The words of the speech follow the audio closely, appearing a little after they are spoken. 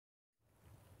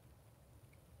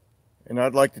And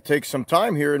I'd like to take some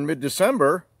time here in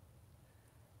mid-December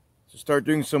to start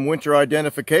doing some winter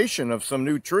identification of some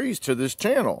new trees to this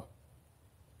channel.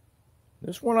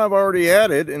 This one I've already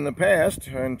added in the past.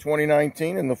 In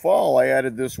 2019, in the fall, I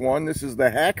added this one. This is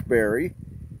the hackberry,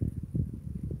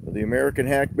 the American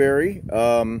hackberry.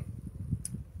 It's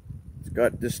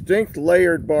got distinct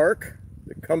layered bark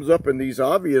that comes up in these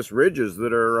obvious ridges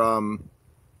that are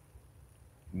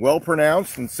well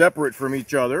pronounced and separate from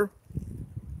each other.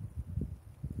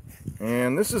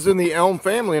 And this is in the elm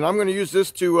family, and I'm going to use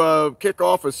this to kick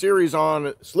off a series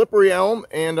on slippery elm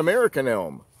and American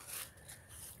elm.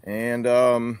 And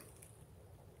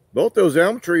both those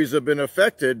elm trees have been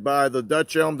affected by the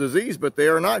Dutch elm disease, but they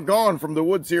are not gone from the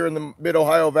woods here in the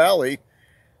mid-Ohio Valley.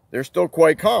 They're still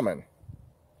quite common.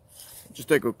 Just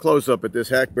take a close-up at this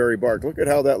hackberry bark. Look at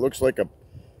how that looks like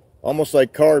almost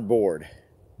like cardboard.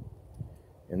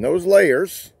 And those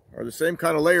layers are the same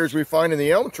kind of layers we find in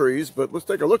the elm trees, but let's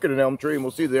take a look at an elm tree and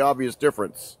we'll see the obvious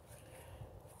difference.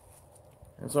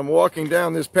 As I'm walking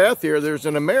down this path here, there's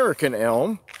an American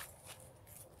elm.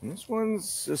 And this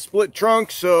one's a split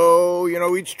trunk, so, you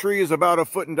know, each tree is about 1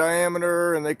 foot in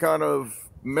diameter, and they kind of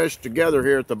mesh together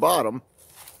here at the bottom.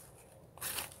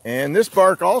 And this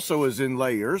bark also is in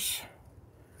layers,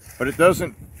 but it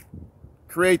doesn't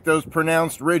create those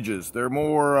pronounced ridges. They're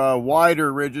more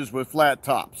wider ridges with flat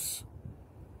tops.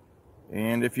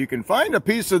 And if you can find a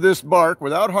piece of this bark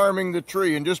without harming the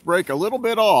tree and just break a little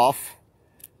bit off,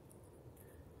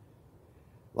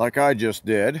 like I just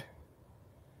did,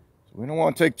 we don't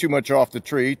want to take too much off the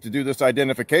tree to do this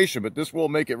identification, but this will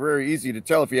make it very easy to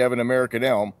tell if you have an American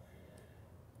elm.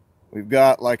 We've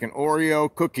got like an Oreo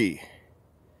cookie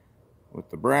with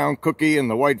the brown cookie and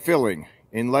the white filling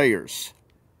in layers.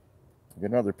 I've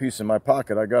got another piece in my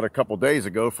pocket I got a couple days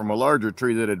ago from a larger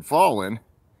tree that had fallen.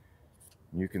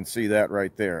 You can see that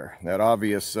right there. That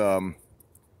obvious Oreo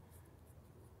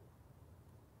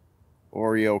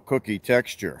cookie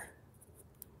texture.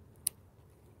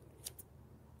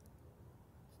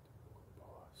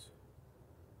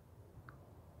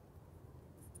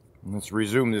 Let's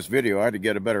resume this video. I had to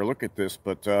get a better look at this,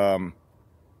 but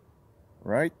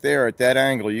right there at that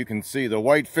angle, you can see the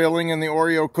white filling in the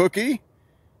Oreo cookie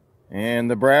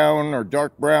and the brown or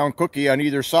dark brown cookie on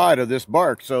either side of this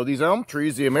bark. So these elm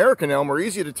trees, the American elm, are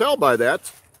easy to tell by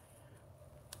that.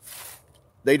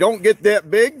 They don't get that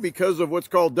big because of what's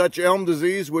called Dutch elm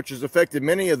disease, which has affected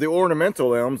many of the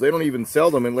ornamental elms. They don't even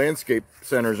sell them in landscape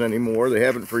centers anymore. They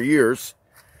haven't for years.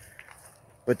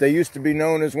 But they used to be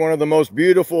known as one of the most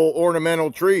beautiful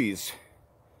ornamental trees.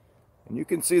 And you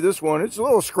can see this one. It's a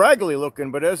little scraggly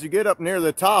looking, but as you get up near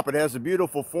the top, it has a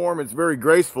beautiful form. It's very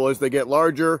graceful as they get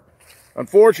larger.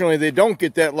 Unfortunately, they don't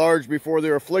get that large before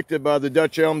they're afflicted by the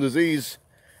Dutch elm disease,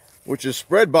 which is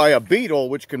spread by a beetle,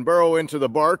 which can burrow into the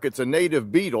bark. It's a native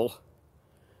beetle.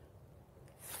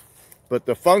 But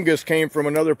the fungus came from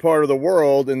another part of the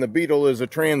world, and the beetle is a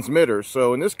transmitter.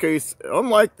 So in this case,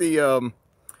 unlike the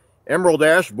emerald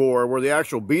ash borer, where the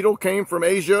actual beetle came from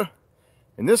Asia,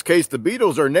 in this case the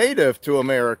beetles are native to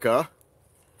America,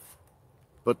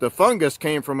 but the fungus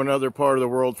came from another part of the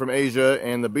world, from Asia,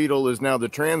 and the beetle is now the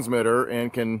transmitter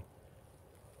and can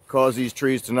cause these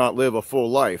trees to not live a full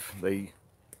life. They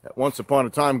once upon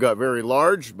a time got very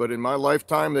large, but in my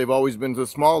lifetime they've always been the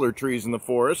smaller trees in the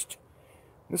forest.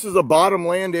 This is a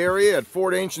bottomland area at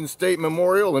Fort Ancient State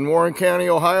Memorial in Warren County,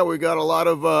 Ohio. We got a lot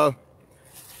of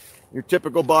your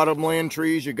typical bottomland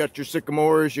trees. You got your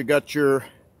sycamores, you got your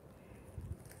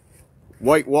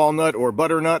white walnut or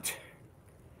butternut,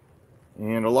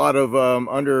 and a lot of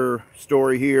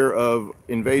understory here of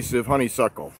invasive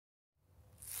honeysuckle.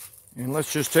 And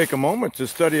let's just take a moment to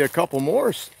study a couple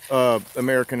more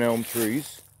American elm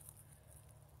trees.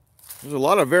 There's a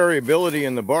lot of variability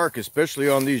in the bark, especially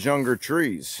on these younger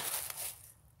trees.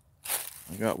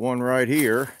 I got one right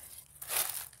here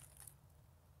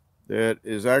that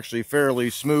is actually fairly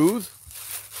smooth.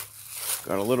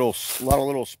 Got a lot of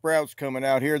little sprouts coming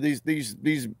out here.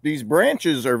 These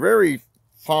branches are very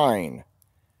fine.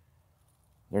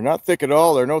 They're not thick at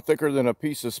all. They're no thicker than a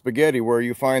piece of spaghetti where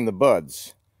you find the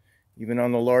buds. Even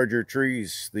on the larger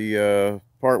trees, the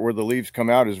part where the leaves come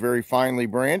out is very finely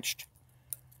branched.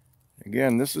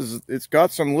 Again, it's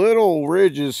got some little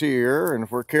ridges here, and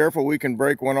if we're careful, we can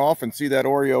break one off and see that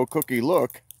Oreo cookie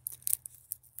look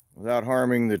without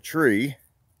harming the tree.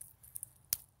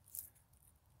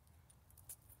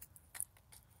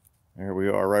 There we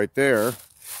are right there.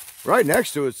 Right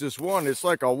next to it's this one. It's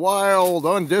like a wild,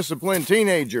 undisciplined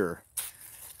teenager.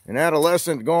 An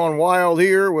adolescent gone wild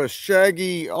here with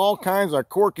shaggy, all kinds of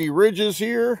quirky ridges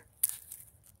here.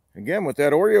 Again, with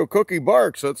that Oreo cookie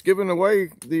bark, so it's giving away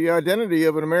the identity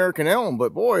of an American elm,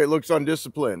 but boy, it looks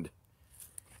undisciplined.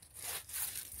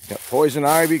 Got poison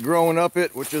ivy growing up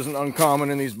it, which isn't uncommon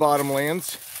in these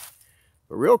bottomlands.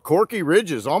 But real corky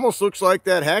ridges, almost looks like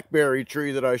that hackberry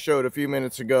tree that I showed a few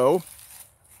minutes ago.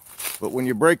 But when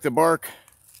you break the bark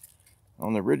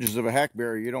on the ridges of a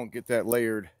hackberry, you don't get that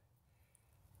layered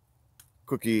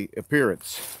cookie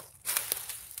appearance.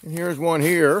 And here's one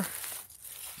here.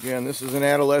 Again, this is an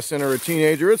adolescent or a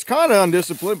teenager. It's kind of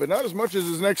undisciplined, but not as much as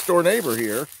his next door neighbor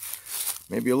here.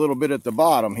 Maybe a little bit at the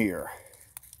bottom here.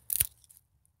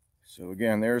 So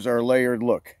again, there's our layered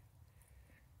look.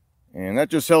 And that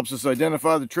just helps us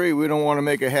identify the tree. We don't want to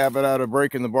make a habit out of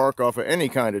breaking the bark off of any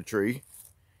kind of tree.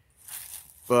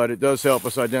 But it does help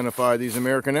us identify these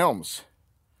American elms.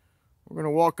 We're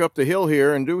going to walk up the hill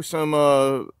here and do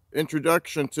some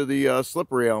introduction to the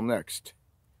slippery elm next.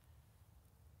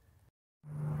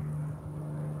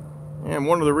 And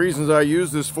one of the reasons I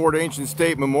use this Fort Ancient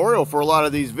State Memorial for a lot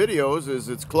of these videos is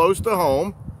it's close to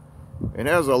home. It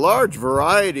has a large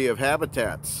variety of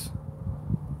habitats.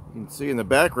 You can see in the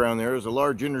background there's a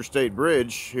large interstate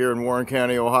bridge here in Warren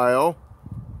County, Ohio,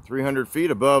 300 feet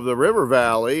above the river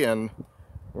valley, and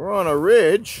we're on a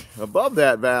ridge above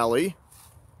that valley,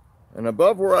 and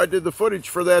above where I did the footage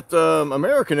for that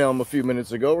American elm a few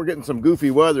minutes ago. We're getting some goofy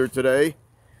weather today.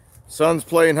 Sun's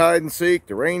playing hide and seek,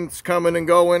 the rain's coming and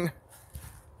going.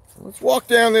 Let's walk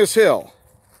down this hill.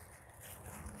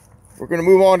 We're going to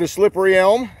move on to slippery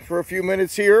elm for a few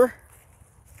minutes here.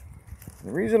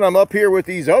 The reason I'm up here with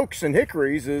these oaks and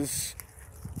hickories is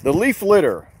the leaf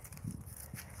litter.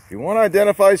 If you want to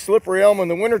identify slippery elm in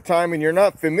the wintertime and you're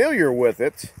not familiar with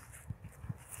it,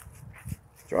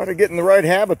 try to get in the right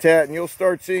habitat and you'll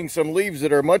start seeing some leaves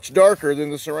that are much darker than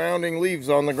the surrounding leaves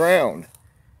on the ground.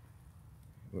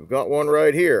 We've got one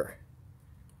right here.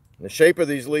 The shape of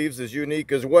these leaves is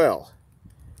unique as well.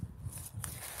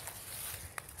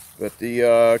 But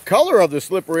the color of the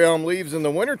slippery elm leaves in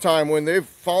the wintertime, when they've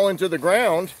fallen to the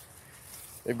ground,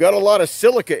 they've got a lot of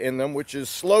silica in them, which is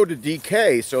slow to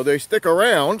decay, so they stick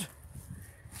around,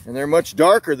 and they're much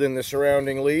darker than the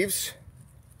surrounding leaves,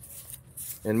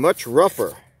 and much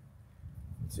rougher.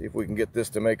 Let's see if we can get this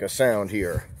to make a sound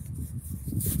here.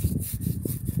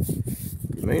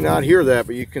 You may not hear that,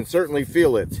 but you can certainly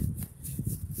feel it.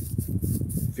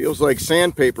 Feels like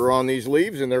sandpaper on these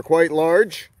leaves, and they're quite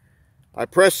large. I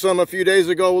pressed some a few days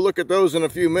ago. We'll look at those in a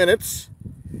few minutes.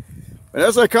 And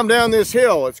as I come down this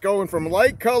hill, it's going from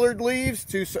light colored leaves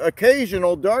to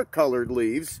occasional dark colored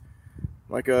leaves,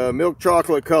 like a milk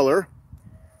chocolate color.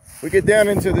 We get down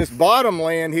into this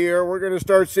bottomland here, we're going to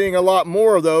start seeing a lot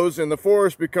more of those, and the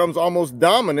forest becomes almost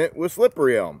dominant with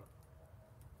slippery elm.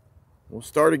 We'll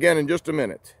start again in just a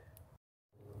minute.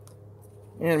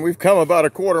 And we've come about a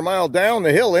quarter mile down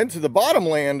the hill into the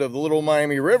bottomland of the Little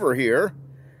Miami River here.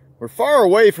 We're far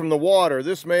away from the water.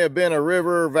 This may have been a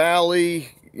river,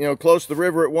 valley, you know, close to the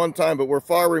river at one time, but we're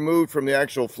far removed from the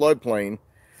actual floodplain.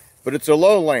 But it's a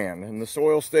lowland, and the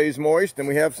soil stays moist, and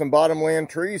we have some bottomland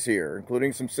trees here,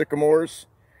 including some sycamores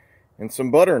and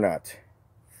some butternut.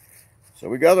 So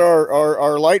we got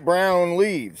our light brown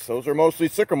leaves. Those are mostly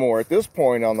sycamore at this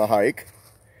point on the hike.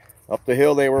 Up the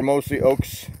hill, they were mostly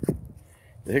oaks.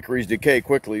 The hickories decay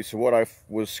quickly, so what I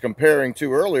was comparing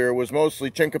to earlier was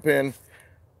mostly chinkapin,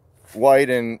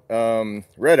 white, and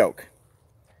red oak.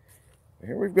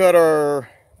 Here we've got our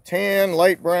tan,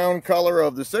 light brown color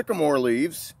of the sycamore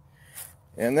leaves,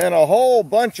 and then a whole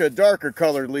bunch of darker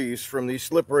colored leaves from these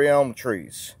slippery elm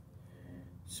trees.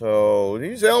 So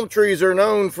these elm trees are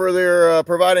known for their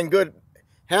providing good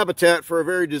habitat for a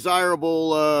very desirable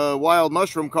wild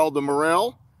mushroom called the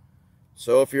morel.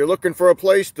 So if you're looking for a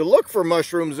place to look for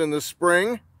mushrooms in the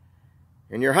spring,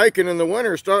 and you're hiking in the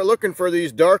winter, start looking for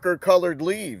these darker colored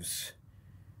leaves,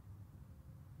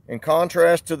 in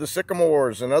contrast to the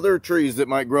sycamores and other trees that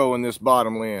might grow in this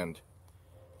bottomland.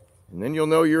 And then you'll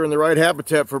know you're in the right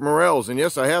habitat for morels. And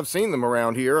yes, I have seen them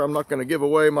around here. I'm not going to give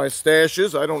away my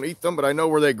stashes. I don't eat them, but I know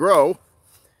where they grow.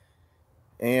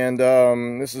 And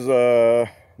this is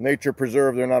a nature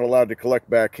preserve. They're not allowed to collect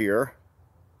back here.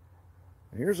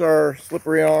 Here's our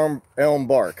slippery elm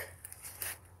bark.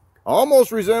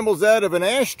 Almost resembles that of an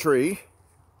ash tree,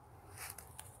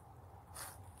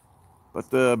 but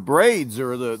the braids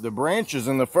or the branches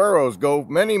and the furrows go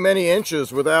many, many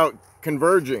inches without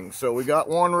converging. So we got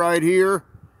one right here,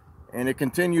 and it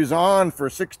continues on for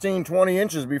 16, 20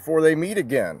 inches before they meet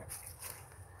again.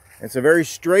 It's a very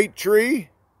straight tree,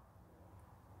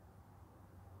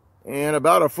 and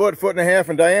about a foot, foot and a half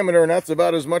in diameter, and that's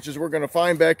about as much as we're going to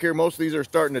find back here. Most of these are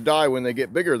starting to die when they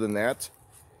get bigger than that.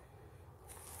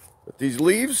 But these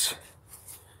leaves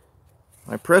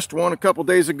I pressed one a couple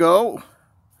days ago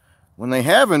when they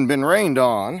haven't been rained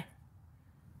on.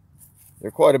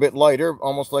 They're quite a bit lighter,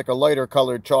 almost like a lighter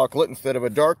colored chocolate instead of a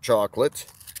dark chocolate.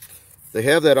 They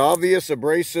have that obvious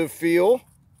abrasive feel.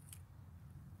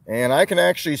 And I can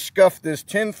actually scuff this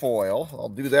tin foil. I'll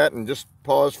do that and just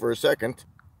pause for a second.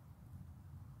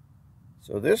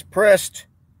 So this pressed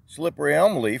slippery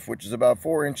elm leaf, which is about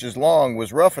 4 inches long,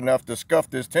 was rough enough to scuff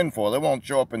this tin foil. It won't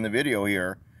show up in the video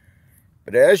here.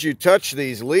 But as you touch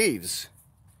these leaves,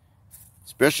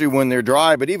 especially when they're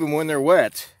dry, but even when they're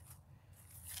wet,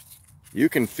 you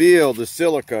can feel the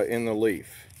silica in the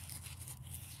leaf.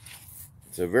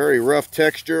 It's a very rough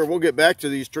texture. We'll get back to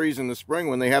these trees in the spring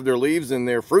when they have their leaves and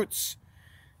their fruits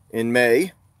in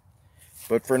May.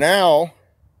 But for now,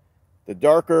 the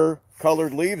darker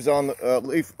colored leaves on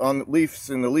the leaves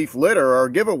in the leaf litter are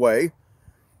a giveaway.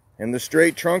 And the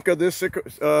straight trunk of this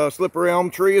slippery elm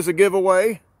tree is a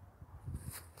giveaway.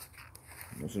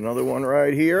 There's another one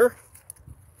right here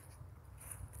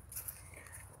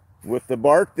with the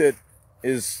bark that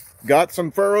is got some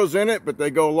furrows in it, but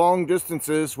they go long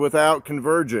distances without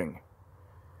converging.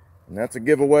 And that's a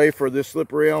giveaway for this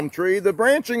slippery elm tree. The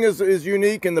branching is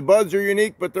unique and the buds are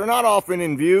unique, but they're not often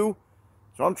in view.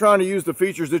 So I'm trying to use the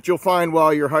features that you'll find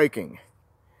while you're hiking.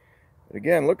 But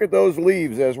again, look at those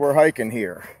leaves as we're hiking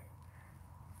here.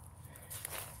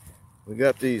 We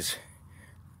got these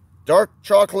dark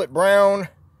chocolate brown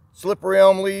slippery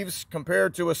elm leaves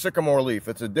compared to a sycamore leaf.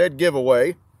 It's a dead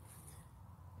giveaway.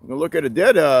 We'll look at a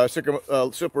dead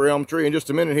slippery elm tree in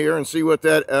just a minute here and see what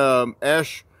that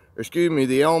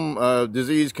the elm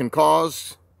disease can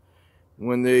cause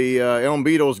when the elm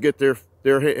beetles get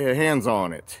their hands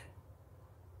on it.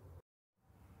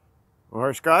 Well,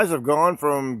 our skies have gone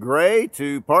from gray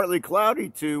to partly cloudy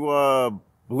to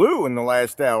blue in the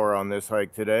last hour on this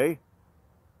hike today.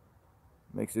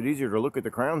 Makes it easier to look at the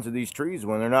crowns of these trees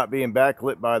when they're not being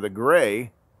backlit by the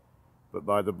gray, but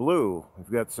by the blue.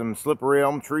 We've got some slippery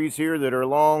elm trees here that are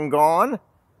long gone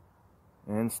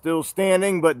and still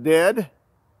standing but dead.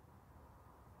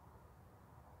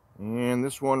 And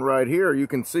this one right here, you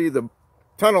can see the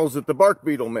tunnels that the bark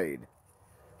beetle made.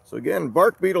 So again,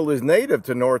 bark beetle is native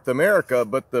to North America,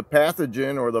 but the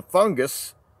pathogen or the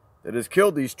fungus that has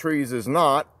killed these trees is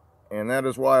not, and that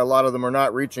is why a lot of them are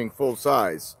not reaching full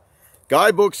size.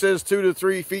 Guidebook says 2 to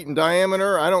 3 feet in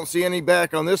diameter. I don't see any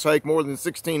back on this hike more than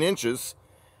 16 inches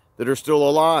that are still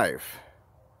alive.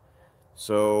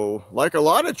 So, like a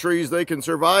lot of trees, they can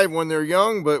survive when they're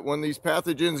young, but when these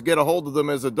pathogens get a hold of them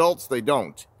as adults, they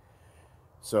don't.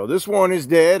 So this one is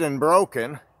dead and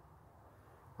broken.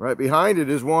 Right behind it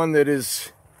is one that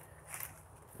is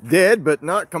dead, but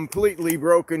not completely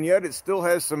broken yet. It still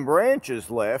has some branches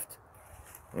left.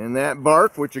 And that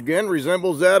bark, which again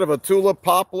resembles that of a tulip,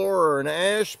 poplar, or an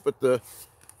ash, but the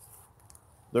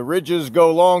ridges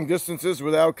go long distances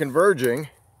without converging.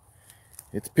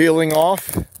 It's peeling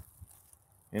off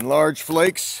in large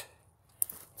flakes.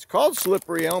 It's called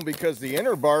slippery elm because the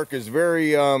inner bark is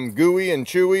very gooey and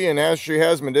chewy and actually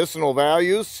has medicinal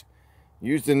values.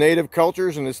 Used in native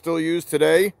cultures and is still used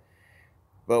today.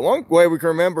 But one way we can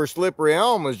remember slippery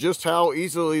elm is just how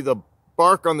easily the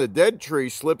bark on the dead tree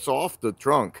slips off the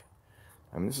trunk.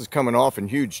 I mean, this is coming off in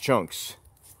huge chunks.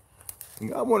 We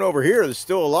got one over here that's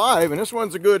still alive, and this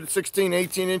one's a good 16,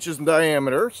 18 inches in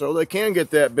diameter, so they can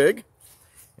get that big.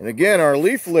 And again, our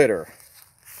leaf litter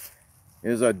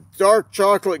is a dark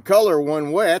chocolate color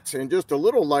when wet and just a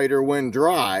little lighter when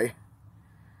dry.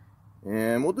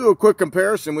 And we'll do a quick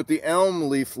comparison with the elm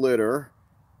leaf litter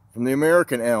from the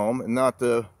American elm and not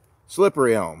the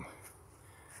slippery elm.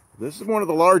 This is one of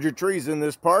the larger trees in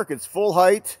this park. It's full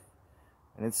height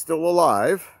and it's still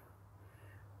alive,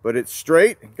 but it's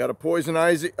straight. Got a poison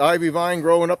ivy vine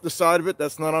growing up the side of it.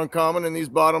 That's not uncommon in these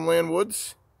bottomland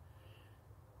woods.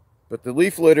 But the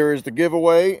leaf litter is the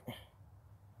giveaway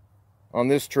on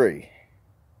this tree.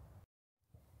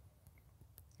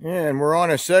 And we're on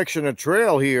a section of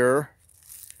trail here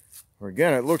where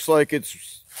again it looks like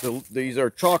these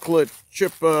are chocolate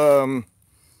chip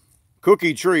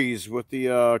cookie trees with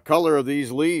the color of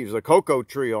these leaves, a cocoa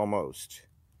tree almost.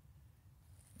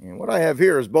 And what I have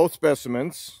here is both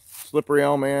specimens, slippery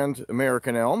elm and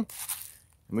American elm.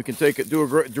 And we can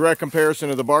do a direct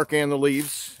comparison of the bark and the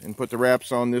leaves and put the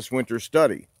wraps on this winter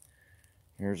study.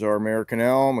 Here's our American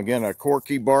elm, again a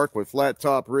corky bark with flat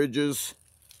top ridges.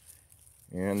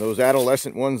 And those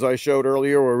adolescent ones I showed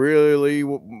earlier were really,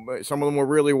 some of them were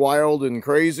really wild and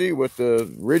crazy with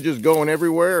the ridges going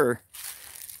everywhere.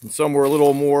 And some were a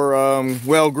little more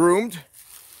well-groomed.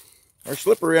 Our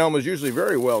slippery elm is usually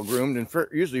very well-groomed and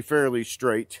usually fairly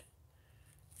straight.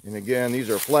 And again, these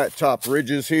are flat top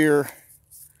ridges here.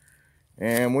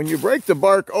 And when you break the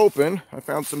bark open, I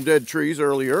found some dead trees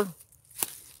earlier,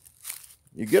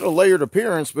 you get a layered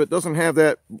appearance, but it doesn't have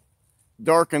that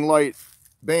dark and light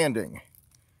banding.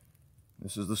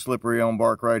 This is the slippery elm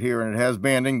bark right here, and it has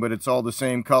banding, but it's all the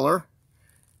same color.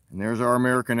 And there's our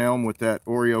American elm with that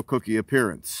Oreo cookie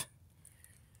appearance.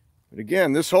 But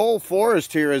again, this whole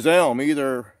forest here is elm,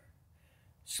 either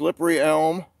slippery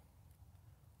elm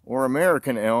or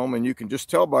American elm, and you can just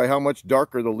tell by how much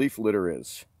darker the leaf litter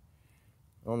is.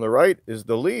 On the right is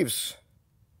the leaves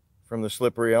from the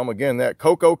slippery elm. Again, that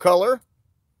cocoa color.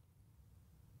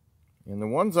 And the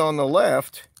ones on the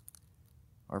left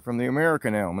are from the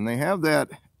American elm, and they have that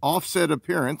offset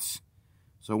appearance.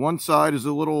 So one side is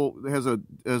a little,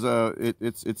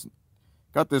 it's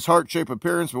got this heart-shaped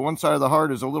appearance, but one side of the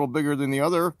heart is a little bigger than the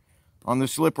other on the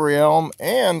slippery elm,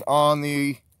 and on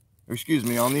the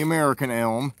American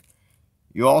elm.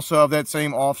 You also have that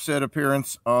same offset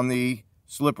appearance on the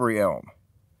slippery elm.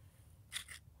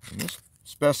 And this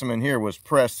specimen here was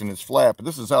pressed and it's flat, but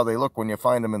this is how they look when you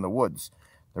find them in the woods.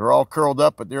 They're all curled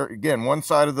up, but they're, again, one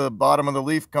side of the bottom of the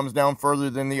leaf comes down further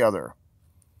than the other.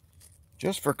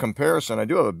 Just for comparison, I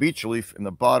do have a beech leaf in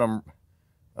the bottom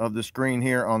of the screen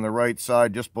here on the right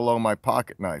side, just below my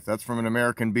pocket knife. That's from an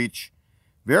American beech.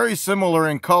 Very similar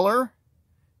in color,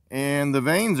 and the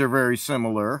veins are very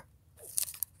similar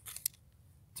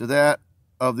to that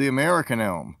of the American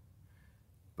elm.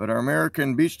 But our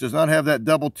American beech does not have that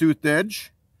double-toothed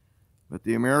edge, but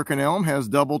the American elm has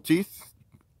double teeth.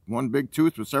 One big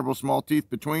tooth with several small teeth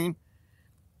between,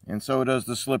 and so does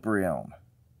the slippery elm.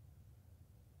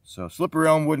 So slippery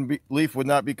elm leaf would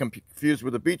not be confused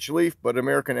with a beech leaf, but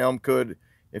American elm could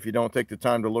if you don't take the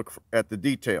time to look at the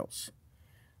details.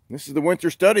 This is the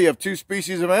winter study of two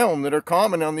species of elm that are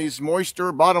common on these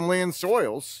moister bottomland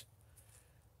soils.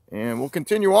 And we'll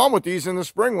continue on with these in the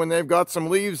spring when they've got some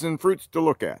leaves and fruits to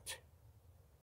look at.